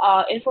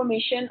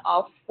information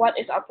of what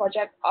is our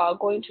project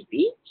going to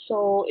be.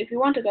 So if you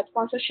want to get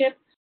sponsorship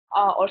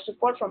or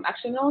support from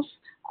externals,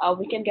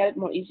 we can get it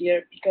more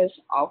easier because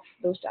of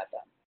those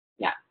data.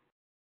 Yeah,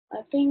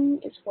 I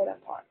think it's for that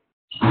part.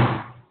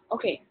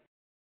 Okay,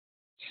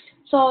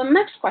 so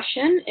next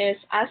question is,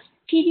 as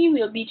PD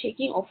will be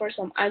taking over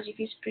some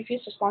IGV's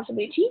previous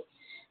responsibility,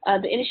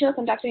 the initial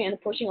contacting and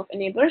approaching of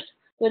enablers,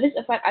 will this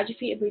affect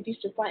IGV abilities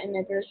to find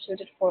enablers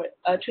suited for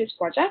to its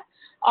project?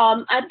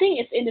 I think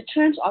it's in the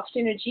terms of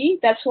synergy.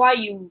 That's why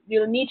you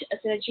will need a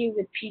synergy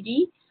with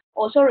PD.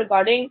 Also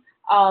regarding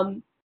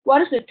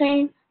what is the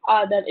thing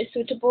that is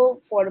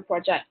suitable for the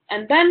project.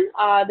 And then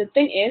the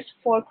thing is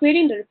for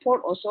creating the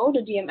report also, the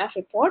DMF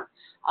report,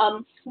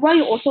 why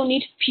you also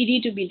need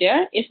PD to be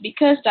there is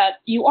because that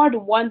you are the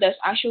one that's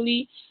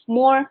actually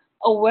more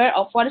aware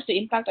of what is the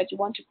impact that you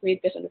want to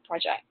create based on the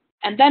project.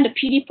 And then the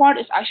PD part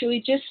is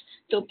actually just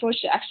to approach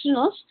the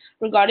externals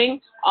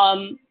regarding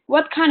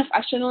what kind of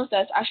externals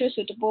that's actually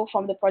suitable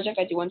from the project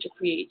that you want to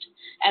create.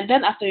 And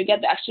then after you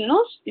get the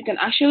externals, you can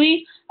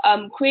actually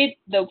create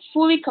the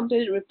fully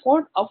completed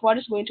report of what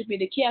is going to be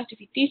the key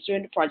activities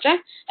during the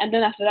project. And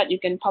then after that, you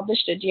can publish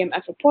the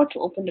DMF report to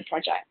open the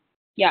project.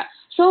 Yeah.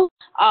 So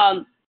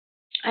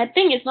I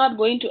think it's not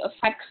going to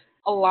affect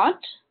a lot,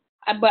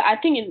 but I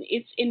think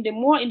it's in the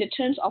more in the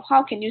terms of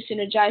how can you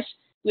synergize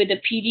with the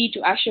PD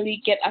to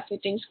actually get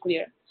everything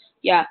clear.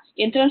 Yeah,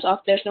 in terms of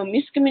there's no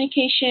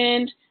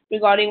miscommunication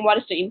regarding what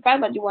is the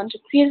impact that you want to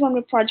create from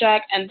the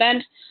project, and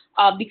then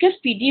because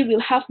PD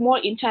will have more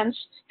intense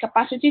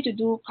capacity to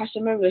do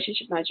customer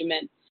relationship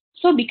management.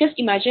 So because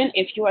imagine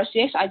if you are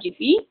CX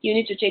IGV, you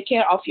need to take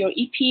care of your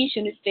EPs,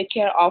 you need to take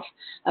care of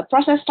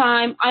process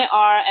time,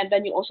 IR, and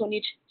then you also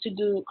need to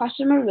do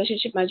customer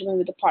relationship management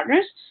with the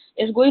partners.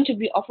 It's going to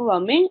be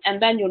overwhelming,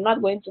 and then you're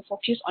not going to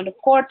focus on the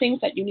core things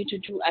that you need to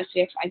do as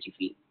CX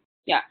IGV.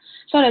 Yeah,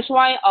 so that's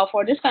why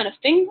for this kind of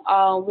thing,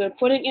 we're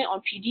putting it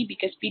on PD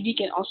because PD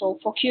can also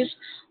focus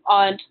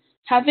on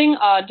having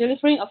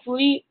delivering a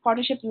fully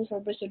partnership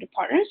service to the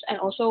partners and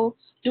also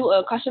do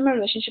a customer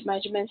relationship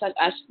management such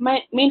as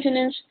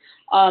maintenance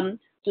to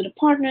the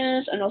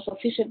partners and also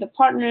visit the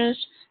partners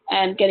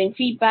and getting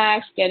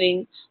feedbacks,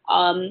 getting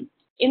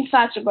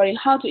insights regarding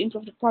how to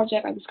improve the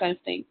project and this kind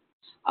of thing.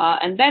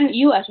 And then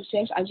you as a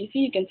sales IGV,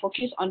 you can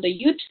focus on the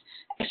youth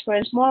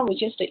experience more,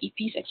 which is the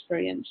EP's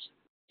experience.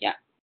 Yeah.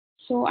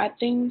 So I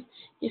think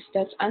if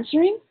that's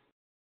answering,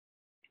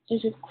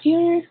 is it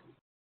clear?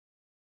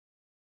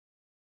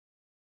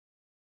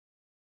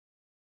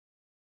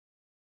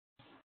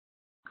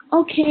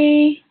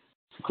 Okay,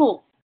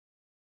 cool.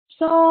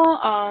 So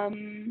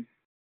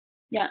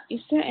yeah,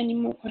 is there any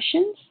more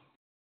questions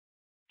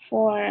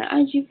for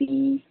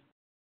IGV?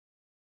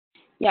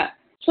 Yeah.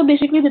 So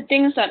basically, the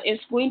things that is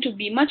going to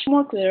be much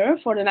more clearer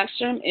for the next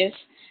term is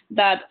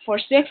that for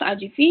 6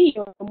 IGV,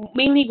 you're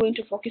mainly going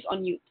to focus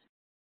on youth.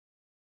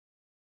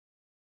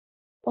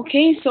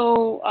 Okay,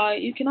 so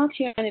you cannot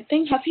hear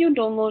anything. Have you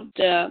downloaded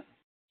the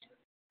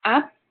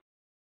app,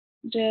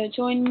 the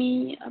Join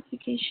Me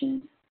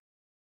application?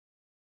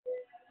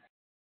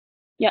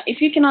 Yeah,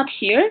 if you cannot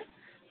hear,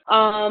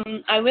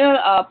 I will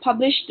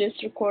publish this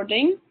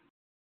recording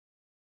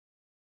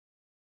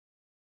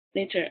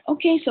later.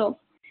 Okay, so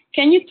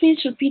can you please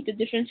repeat the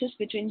differences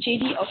between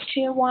JD of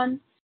Tier 1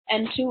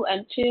 and 2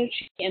 and Tier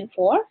 3 and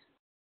 4?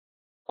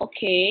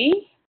 Okay,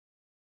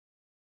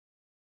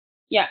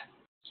 yeah.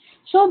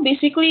 So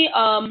basically,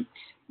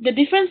 the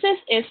differences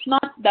is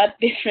not not that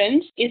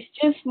different. It's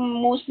just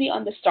mostly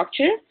on the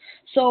structure.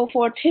 So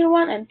for tier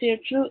one and tier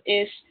two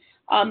is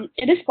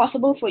it is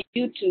possible for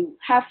you to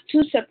have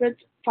two separate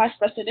vice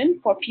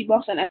president for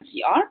PBox and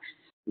MCR,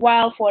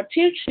 while for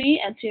tier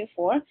three and tier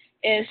four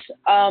is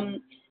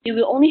you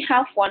will only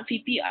have one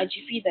VP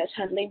IGV that's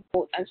handling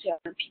both MCR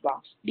and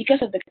PBox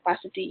because of the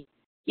capacity.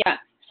 Yeah.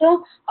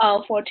 So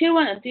for tier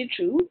one and tier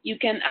two, you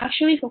can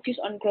actually focus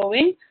on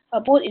growing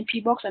both in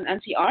PBox and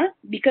NCR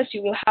because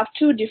you will have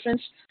two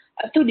different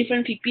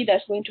VP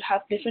that's going to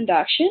have different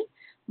direction.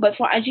 But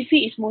for IGV,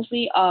 it's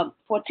mostly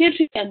for tier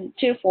three and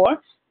tier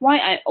four.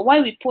 Why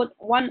we put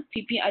one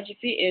VP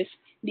IGV is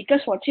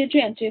because for tier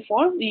three and tier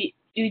four,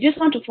 you just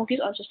want to focus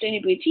on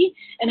sustainability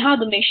and how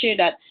to make sure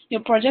that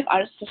your project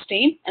are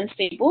sustained and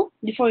stable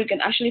before you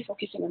can actually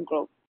focus on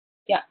growth.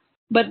 Yeah,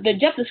 but the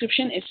job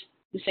description is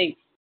the same.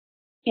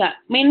 Yeah,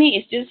 mainly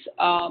it's just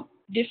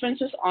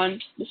differences on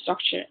the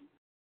structure.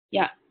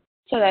 Yeah,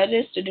 so that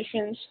is the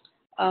difference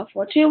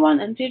for tier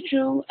one and tier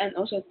two, and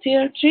also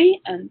tier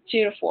three and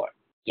tier four.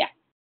 Yeah.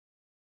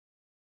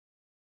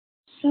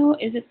 So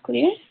is it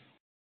clear?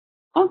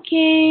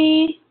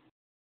 Okay.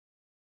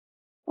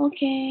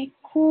 Okay.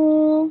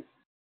 Cool.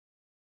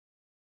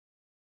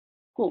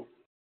 Cool.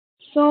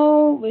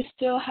 So we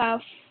still have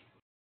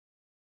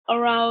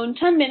around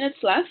 10 minutes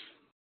left.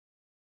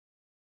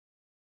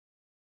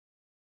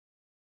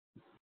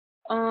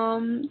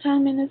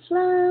 10 minutes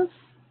left.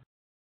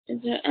 Is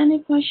there any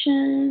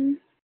question?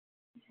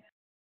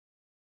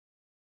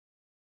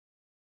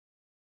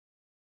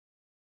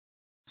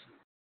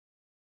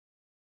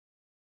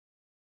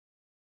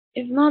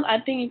 If not, I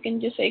think you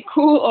can just say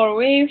cool or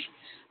wave.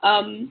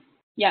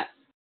 Yeah.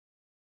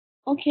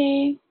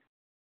 Okay.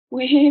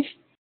 Wave.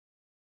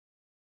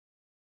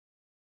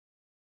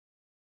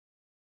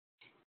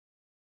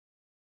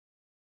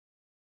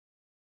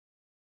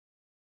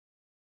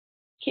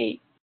 Okay.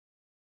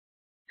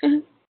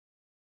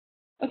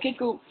 Okay,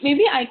 cool.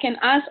 Maybe I can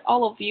ask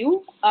all of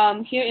you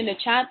here in the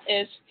chat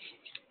is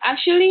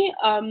actually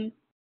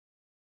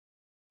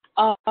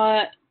uh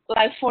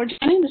like for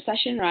joining the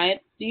session, right?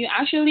 Do you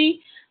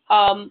actually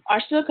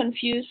are still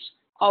confused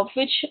of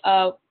which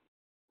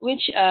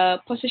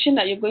position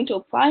that you're going to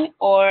apply,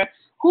 or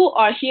who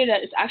are here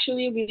that is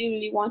actually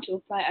really want to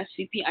apply as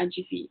VP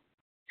IGV,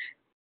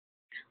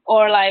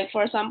 or like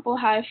for example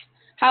have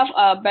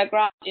a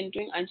background in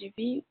doing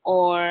IGV,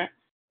 or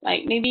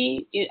like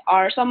maybe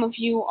are some of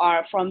you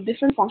are from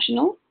different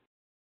functional?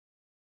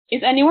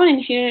 Is anyone in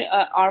here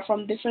are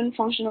from different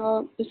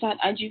functional beside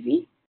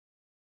IGV?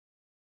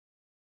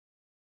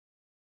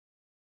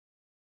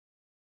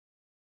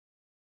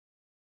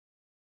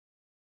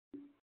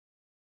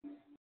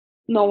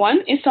 No one?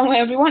 Is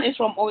somewhere everyone is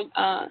from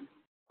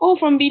oh,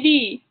 from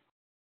BD.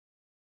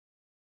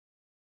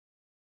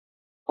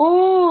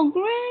 Oh,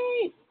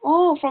 great.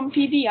 Oh, from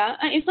PD,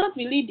 it's not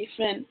really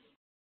different.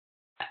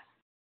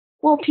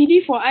 Oh,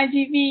 PD for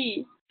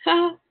IGV.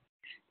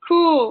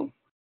 Cool.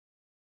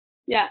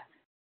 Yeah.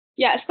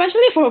 Yeah,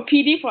 especially for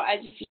PD for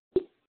IGV.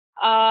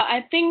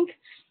 I think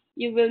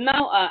you will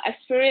now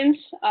experience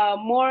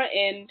more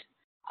in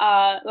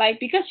like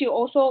because you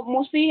also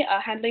mostly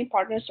handling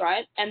partners,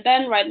 right? And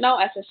then right now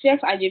as a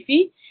CX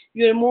IGP,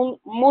 you're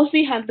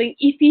mostly handling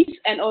EPs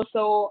and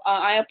also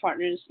IR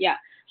partners. Yeah.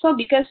 So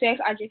because CX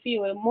IGP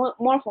will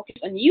more focus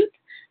on youth,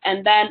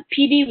 and then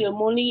PD will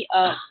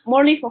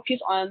morely focus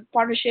on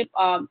partnership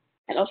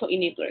and also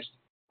enablers.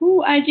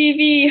 Ooh,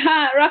 IGV,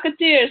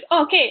 Rocketeers.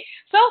 Okay,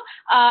 so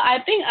I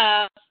think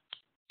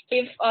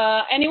if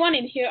anyone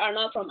in here are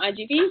not from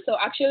IGV, so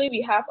actually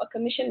we have a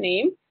commission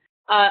name.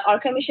 Our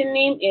commission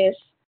name is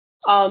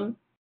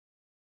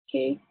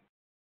okay.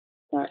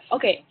 Sorry.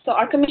 Okay, so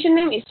our commission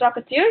name is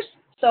Rocketeers.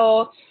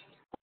 So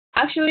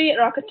actually,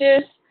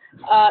 Rocketeers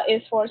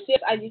is for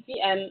CS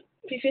IGV and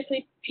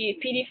previously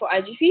PD for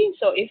IGV.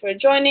 So if you're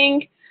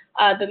joining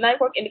the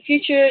network in the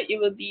future, you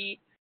will be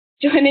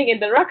joining in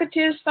the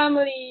Rocketeers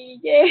family.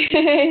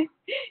 Yay!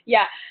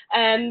 Yeah,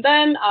 and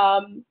then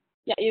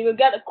yeah, you will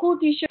get a cool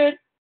T-shirt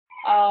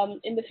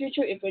in the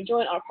future if you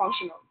join our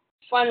functional.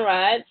 Fun,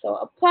 right? So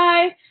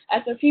apply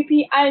as a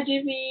VP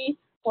IGV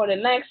for the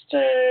next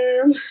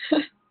term.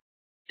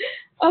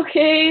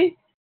 Okay,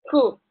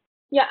 cool.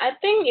 Yeah, I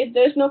think if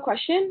there's no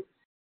question,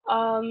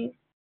 um,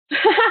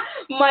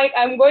 Mike,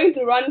 I'm going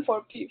to run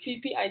for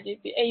VP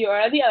IGP. Hey, you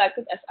already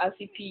elected as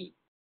LCP.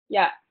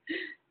 Yeah.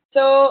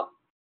 So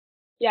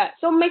yeah,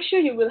 so make sure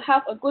you will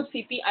have a good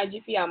VP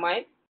IGP,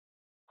 Mike.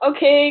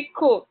 Okay,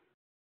 cool.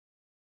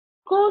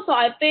 Cool. So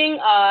I think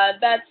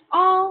that's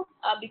all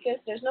because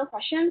there's no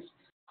questions.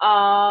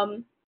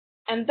 And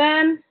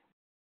then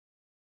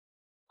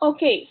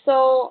okay,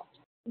 so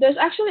there's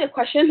actually a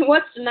question.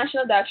 What's the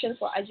national direction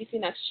for IGP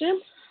next term?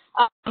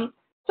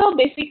 So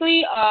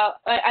basically,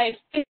 I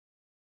think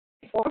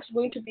before it's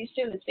going to be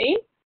still the same.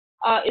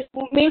 It's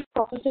mainly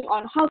focusing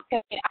on how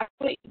can we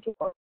actually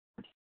improve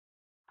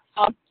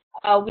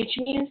which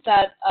means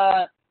that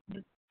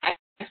I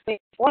explained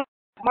before,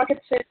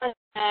 market segment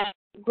and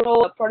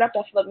grow product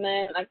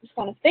development, like this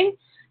kind of thing.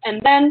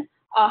 And then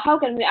how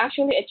can we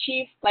actually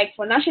achieve, like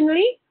for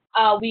nationally,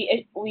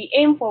 we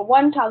aim for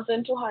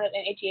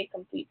 1,288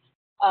 complete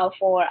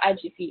for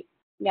IGV.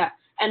 Yeah,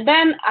 and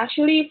then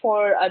actually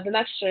for the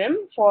next term,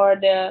 for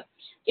the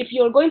if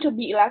you're going to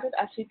be elected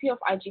as VP of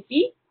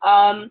IGV,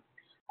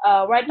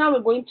 right now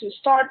we're going to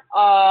start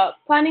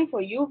planning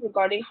for you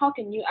regarding how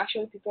can you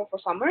actually prepare for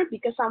summer,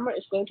 because summer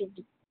is going to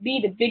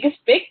be the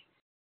biggest peak,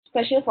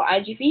 especially for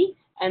IGV,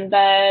 and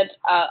that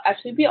as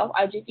VP of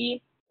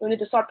IGV, you need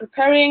to start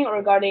preparing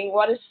regarding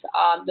what is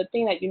the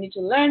thing that you need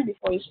to learn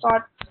before you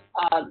start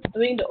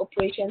doing the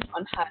operations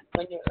on hand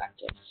when you're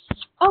elected.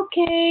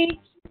 Okay,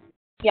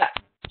 yeah.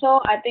 So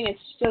I think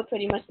it's still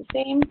pretty much the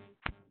same.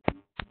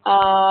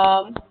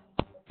 Um,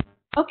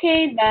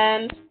 okay,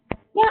 then,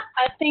 yeah,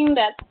 I think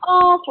that's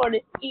all for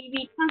this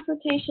EV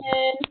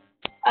consultation.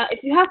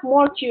 If you have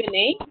more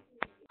Q&A,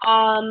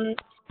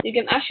 you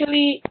can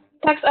actually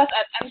text us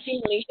at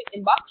MC Malaysia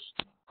inbox.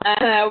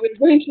 We're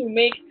going to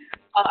make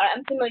our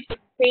MC Malaysia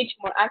page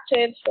more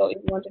active. So if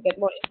you want to get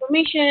more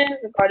information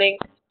regarding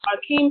our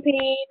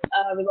campaign,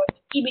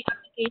 regarding EB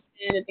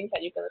application, the things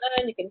that you can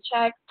learn, you can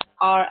check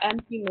our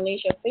MC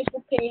Malaysia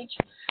Facebook page.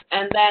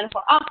 And then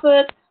for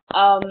output,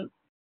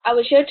 I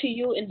will share to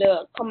you in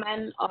the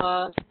comment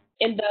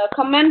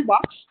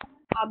box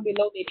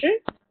below later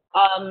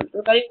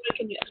regarding where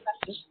can you access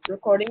this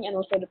recording and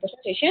also the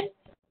presentation.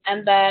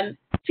 And then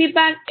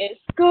feedback is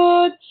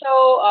good,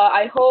 so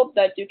I hope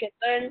that you can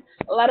learn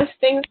a lot of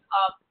things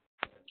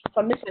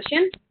from this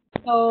session.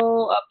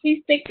 So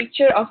please take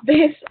picture of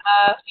this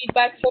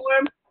feedback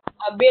form,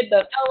 be it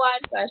the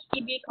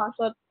ly/eb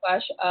consult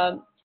slash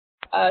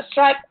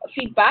stripe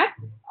feedback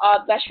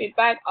dash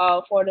feedback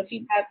for the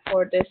feedback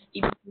for this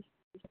EB.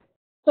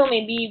 So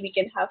maybe we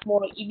can have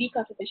more EB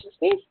consultation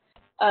space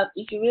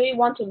if you really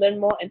want to learn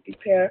more and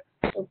prepare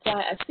to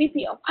apply as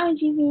VP of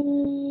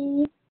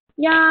IGV.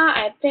 Yeah,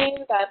 I think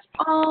that's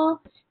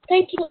all.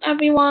 Thank you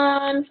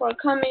everyone for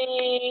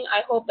coming.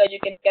 I hope that you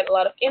can get a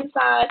lot of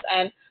insights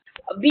and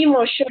be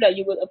more sure that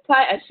you will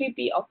apply as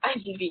VP of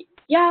IGV.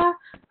 Yeah,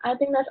 I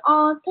think that's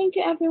all. Thank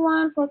you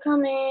everyone for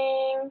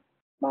coming.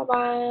 Bye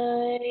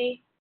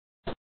bye.